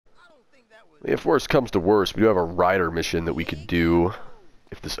If worse comes to worse, we do have a Ryder mission that we could do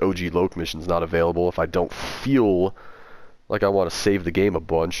if this OG Loke mission's not available, if I don't feel like I want to save the game a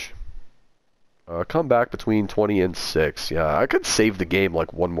bunch. Come back between 20 and 6. Yeah, I could save the game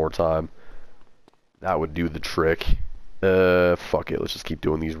like one more time. That would do the trick. Fuck it, let's just keep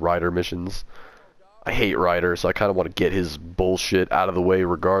doing these Ryder missions. I hate Ryder, so I kind of want to get his bullshit out of the way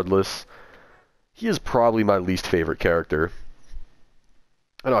regardless. He is probably my least favorite character.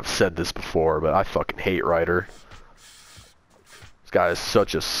 I know I've said this before, but I fucking hate Ryder. This guy is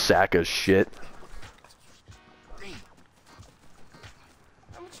such a sack of shit. Hey,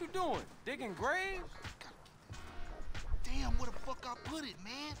 what you doing? Digging graves? Damn, where the fuck I put it,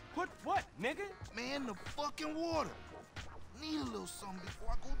 man? Put what, nigga? Man, the fucking water. Need a little something before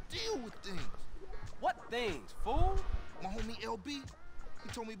I go deal with things. What things, fool? My homie LB, he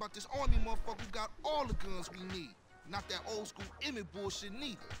told me about this army motherfucker who got all the guns we need. Not that old school Emmett bullshit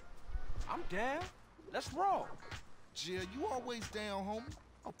neither. I'm down. Let's roll. Jill, you always down, homie.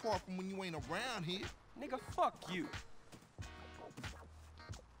 Apart from when you ain't around here. Nigga, fuck you.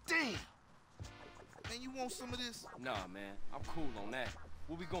 Damn. Man, you want some of this? Nah, man. I'm cool on that.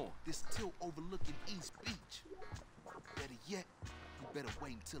 Where we going? This tilt overlooking East Beach. Better yet, you better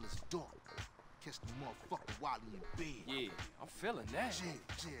wait until it's dark. Catch the motherfucker while he in bed. Yeah, I'm feeling that.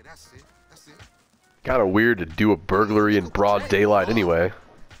 Yeah, that's it. That's it. Kinda weird to do a burglary in broad daylight anyway.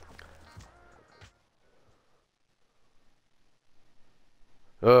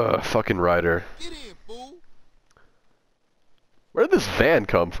 Fucking Ryder. Get in, fool. Where did this van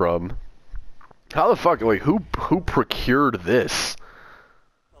come from? How the fuck, like, who procured this?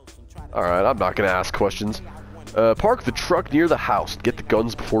 Alright, I'm not gonna ask questions. Park the truck near the house. Get the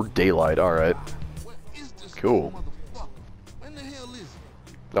guns before daylight. Alright. Cool. When the hell is it?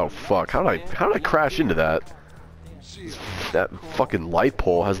 Oh fuck, how did I crash into that? That fucking light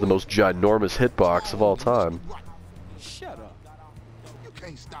pole has the most ginormous hitbox of all time. Shut up. You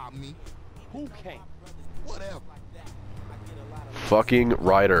can't stop me. Who can't? Whatever. Fucking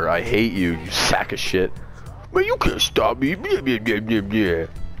Ryder, I hate you, you sack of shit. Man, you can't stop me.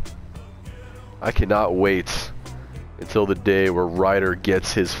 I cannot wait until the day where Ryder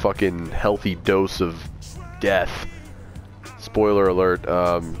gets his fucking healthy dose of death. Spoiler alert,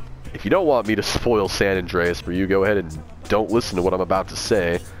 if you don't want me to spoil San Andreas for you, go ahead and don't listen to what I'm about to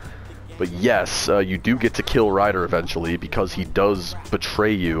say. But yes, you do get to kill Ryder eventually because he does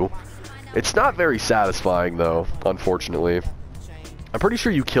betray you. It's not very satisfying though, unfortunately. I'm pretty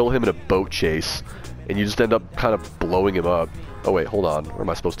sure you kill him in a boat chase, and you just end up kind of blowing him up. Oh wait, hold on. Where am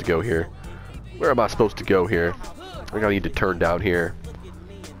I supposed to go here? Where am I supposed to go here? I think I need to turn down here.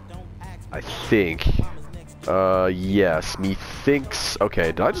 I think. Yes. Methinks.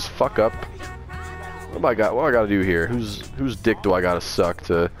 Okay, did I just fuck up? What do I gotta do here? Whose dick do I gotta suck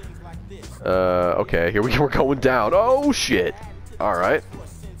to... okay, here we're going down. Oh, shit! Alright.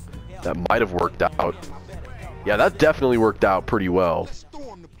 That might have worked out. Yeah, that definitely worked out pretty well.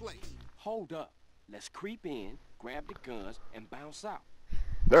 Hold up. Let's creep in, grab the guns, and bounce out.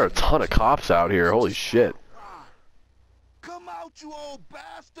 There are a ton of cops out here. Holy shit. Come out, you old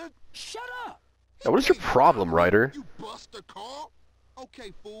bastard! Shut up! Now, what is your problem, Ryder? You buster, Carl.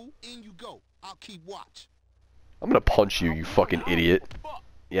 Okay, fool, in you go. I'll keep watch. I'm gonna punch you, you fucking idiot.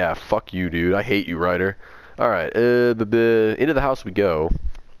 Yeah, fuck you, dude. I hate you, Ryder. Alright, into the house we go.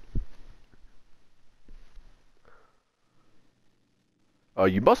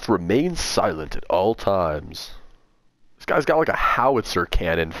 You must remain silent at all times. This guy's got like a howitzer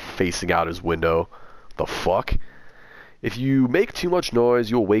cannon facing out his window. The fuck? If you make too much noise,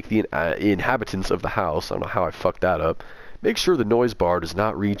 you'll wake the inhabitants of the house. I don't know how I fucked that up. Make sure the noise bar does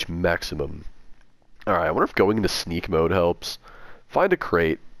not reach maximum. Alright, I wonder if going into sneak mode helps. Find a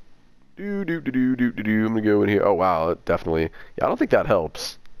crate. I'm gonna go in here. Oh wow, definitely. Yeah, I don't think that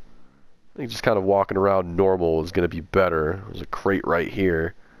helps. I think just kind of walking around normal is gonna be better. There's a crate right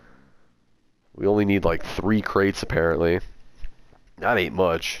here. We only need like 3 crates apparently. That ain't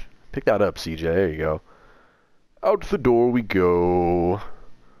much. Pick that up, CJ. There you go. Out the door we go.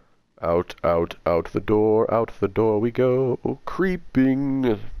 Out the door we go.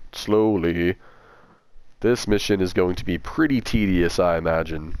 Creeping slowly. This mission is going to be pretty tedious, I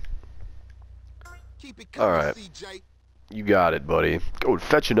imagine. Alright. You got it, buddy. Go and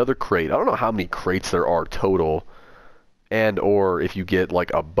fetch another crate. I don't know how many crates there are total. And or if you get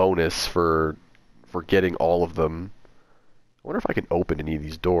like a bonus for getting all of them. I wonder if I can open any of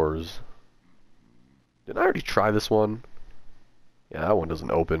these doors. Didn't I already try this one? Yeah, that one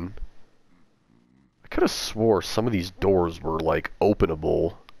doesn't open. I could have swore some of these doors were like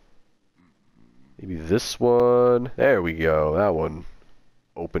openable. Maybe this one. There we go. That one.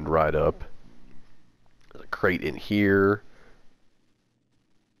 Opened right up. There's a crate in here.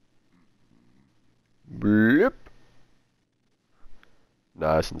 Blip.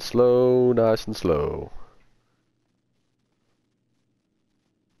 Nice and slow, nice and slow.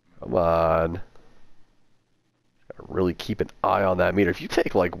 Come on. Gotta really keep an eye on that meter. If you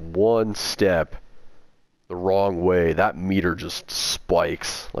take like one step the wrong way, that meter just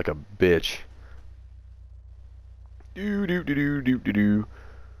spikes like a bitch. Do do do do do do do.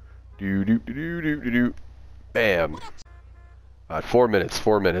 Do do do do do do. Bam. Alright, 4 minutes,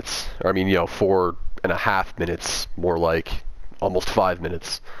 4 minutes. Or, I mean, you know, 4.5 minutes, more like almost 5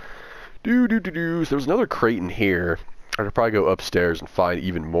 minutes. Do do do do. So there's another crate in here. I could probably go upstairs and find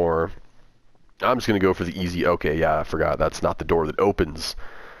even more. I'm just gonna go for the easy. Okay, yeah, I forgot. That's not the door that opens.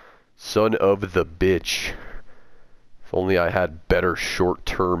 Son of the bitch. If only I had better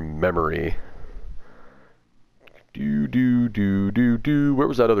short-term memory. Do do do do do. Where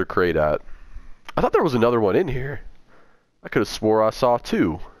was that other crate at? I thought there was another one in here. I could have swore I saw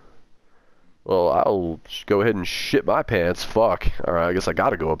two. Well, I'll go ahead and shit my pants. Fuck. Alright, I guess I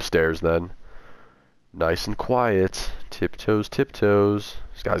gotta go upstairs then. Nice and quiet. Tiptoes, tiptoes.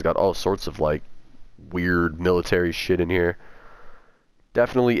 This guy's got all sorts of, like, weird military shit in here.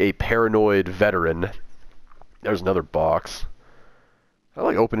 Definitely a paranoid veteran. There's another box. I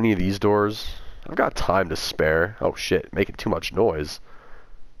like open any of these doors. I've got time to spare. Oh shit, making too much noise.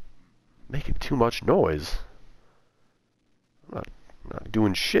 Making too much noise. I'm not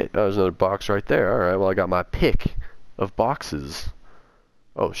doing shit. Oh, there's another box right there. Alright, well I got my pick of boxes.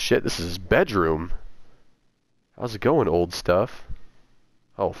 Oh shit, this is his bedroom. How's it going, old stuff?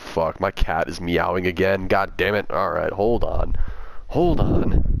 Oh fuck, my cat is meowing again. God damn it. Alright, hold on. Hold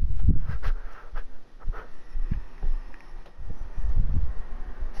on.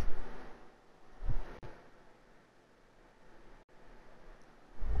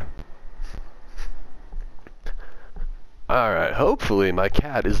 Alright, hopefully my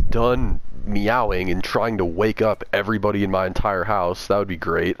cat is done meowing and trying to wake up everybody in my entire house. That would be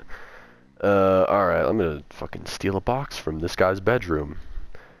great. Alright, I'm gonna fucking steal a box from this guy's bedroom.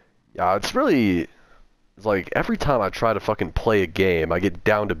 Yeah, it's like every time I try to fucking play a game, I get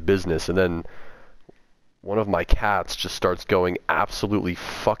down to business and then one of my cats just starts going absolutely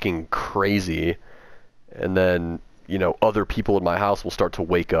fucking crazy. And then, you know, other people in my house will start to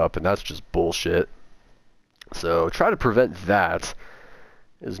wake up and that's just bullshit. So, try to prevent that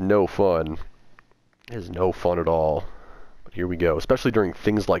is no fun. It is no fun at all. But here we go. Especially during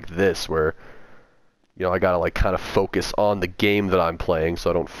things like this where, you know, I gotta like kind of focus on the game that I'm playing so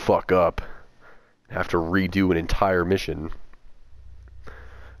I don't fuck up. Have to redo an entire mission.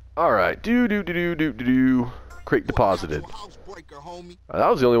 Alright, do. Crate deposited. That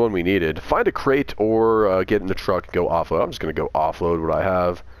was the only one we needed. Find a crate or get in the truck and go offload. I'm just gonna go offload what I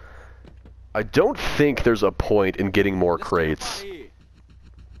have. I don't think there's a point in getting more crates.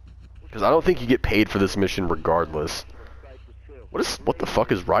 Because I don't think you get paid for this mission regardless. What the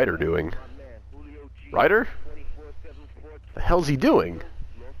fuck is Ryder doing? Ryder? The hell's he doing?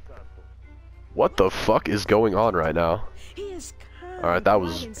 What the fuck is going on right now? Alright, that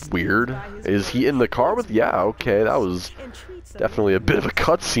was weird. Is he in the car with... Yeah, okay, that was definitely a bit of a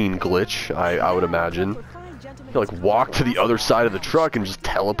cutscene glitch, I would imagine. He like walked to the other side of the truck and just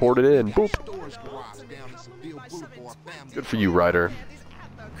teleported in. Boop. Good for you, Ryder.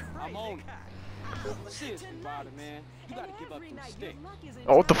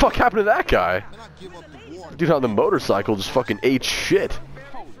 Oh, what the fuck happened to that guy? Dude on the motorcycle just fucking ate shit.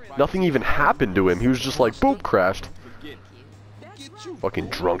 Nothing even happened to him. He was just like, boop, crashed. Fucking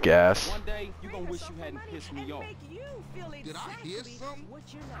drunk ass. Did I hear something?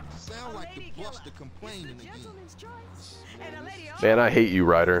 Sound like the Buster complaining again. Man, I hate you,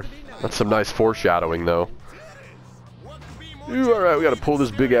 Ryder. That's some nice foreshadowing, though. Ooh, alright, we gotta pull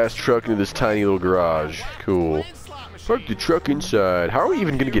this big-ass truck into this tiny little garage. Cool. Park the truck inside. How are we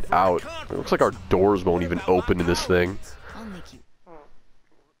even gonna get out? It looks like our doors won't even open in this thing.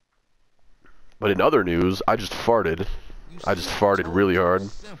 But in other news, I just farted. I just farted really hard.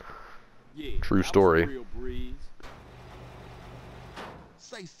 True story.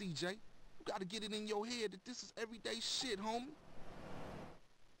 Say, CJ, you gotta get it in your head that this is everyday shit, homie.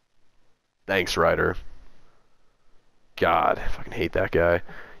 Thanks, Ryder. God, I fucking hate that guy.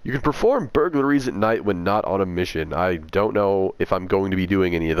 You can perform burglaries at night when not on a mission. I don't know if I'm going to be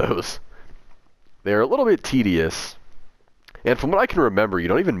doing any of those. They're a little bit tedious. And from what I can remember, you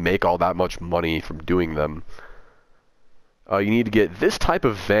don't even make all that much money from doing them. You need to get this type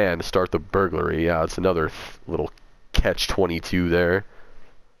of van to start the burglary. Yeah, it's another little catch-22 there.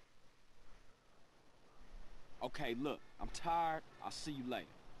 Okay, look, I'm tired. I I'll see you later.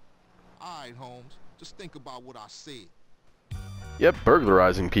 All right, Holmes. Just think about what I said. Yep,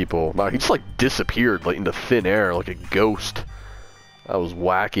 burglarizing people. Wow, he just like disappeared like into thin air like a ghost. That was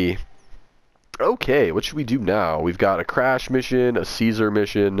wacky. Okay, what should we do now? We've got a crash mission, a Caesar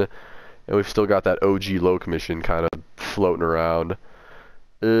mission, and we've still got that OG Loc mission kind of floating around.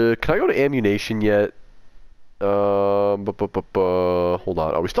 Can I go to ammunition yet? Hold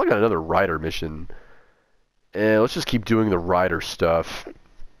on. Oh, we still got another Ryder mission. Let's just keep doing the Ryder stuff,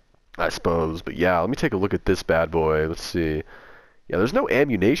 I suppose. But yeah, let me take a look at this bad boy. Let's see. Yeah, there's no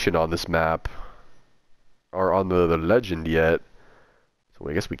ammunition on this map, or on the legend yet. So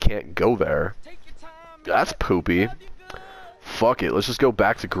I guess we can't go there. That's poopy. Fuck it, let's just go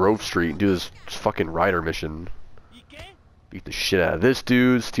back to Grove Street and do this fucking Ryder mission. Beat the shit out of this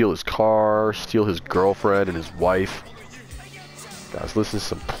dude, steal his car, steal his girlfriend and his wife. Guys, listen to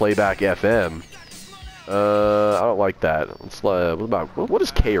some playback FM. I don't like that. Let's, what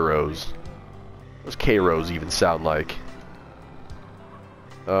is K-Rose? What does K-Rose even sound like?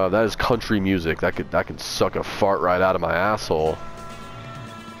 That is country music. That could suck a fart right out of my asshole.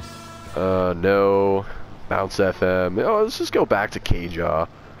 No. Bounce FM. Oh, let's just go back to K-Jaw.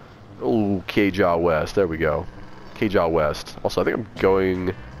 Oh, K-Jaw West. There we go. K-Jaw West. Also, I think I'm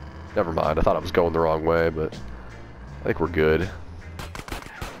going... Never mind. I thought I was going the wrong way, but... I think we're good.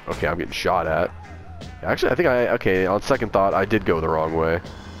 Okay, I'm getting shot at. Actually, I think okay, on second thought, I did go the wrong way.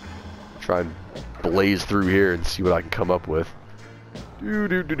 Try and blaze through here and see what I can come up with. Now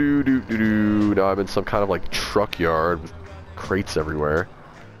I'm in some kind of, like, truck yard with crates everywhere.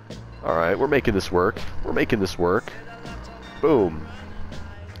 Alright, we're making this work. We're making this work. Boom.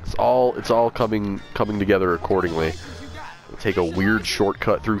 It's all coming together accordingly. We'll take a weird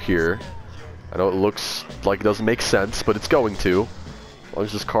shortcut through here. I know it looks like it doesn't make sense, but it's going to. As long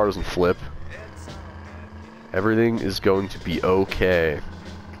as this car doesn't flip. Everything is going to be okay.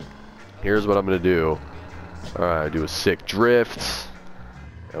 Here's what I'm gonna do. Alright, do a sick drift.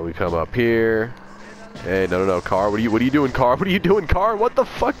 And we come up here. Hey, no, car. What are you doing, car? What are you doing, car? What the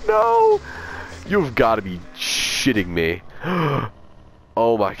fuck? No! You've got to be shitting me.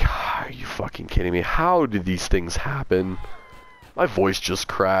 Oh my god, are you fucking kidding me? How did these things happen? My voice just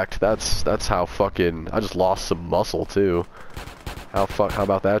cracked. That's how fucking... I just lost some muscle, too. How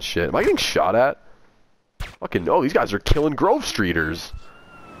about that shit? Am I getting shot at? Fucking... Oh, these guys are killing Grove Streeters.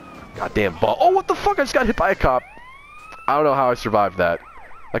 Goddamn ball. Oh, what the fuck? I just got hit by a cop. I don't know how I survived that.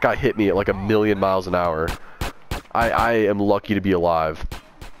 That guy hit me at like 1,000,000 miles an hour. I am lucky to be alive.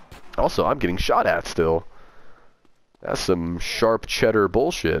 Also, I'm getting shot at still. That's some sharp cheddar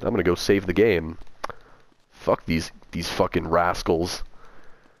bullshit. I'm gonna go save the game. Fuck these fucking rascals.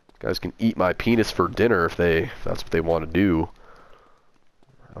 These guys can eat my penis for dinner if that's what they want to do.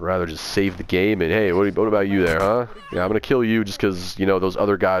 I'd rather just save the game and hey, what about you there, huh? Yeah, I'm gonna kill you just because, you know, those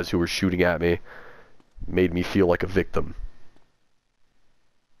other guys who were shooting at me made me feel like a victim.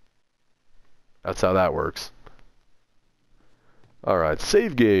 That's how that works. Alright,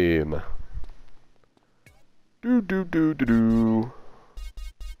 save game. Cesar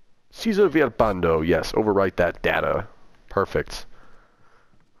Verbando. Yes, overwrite that data. Perfect.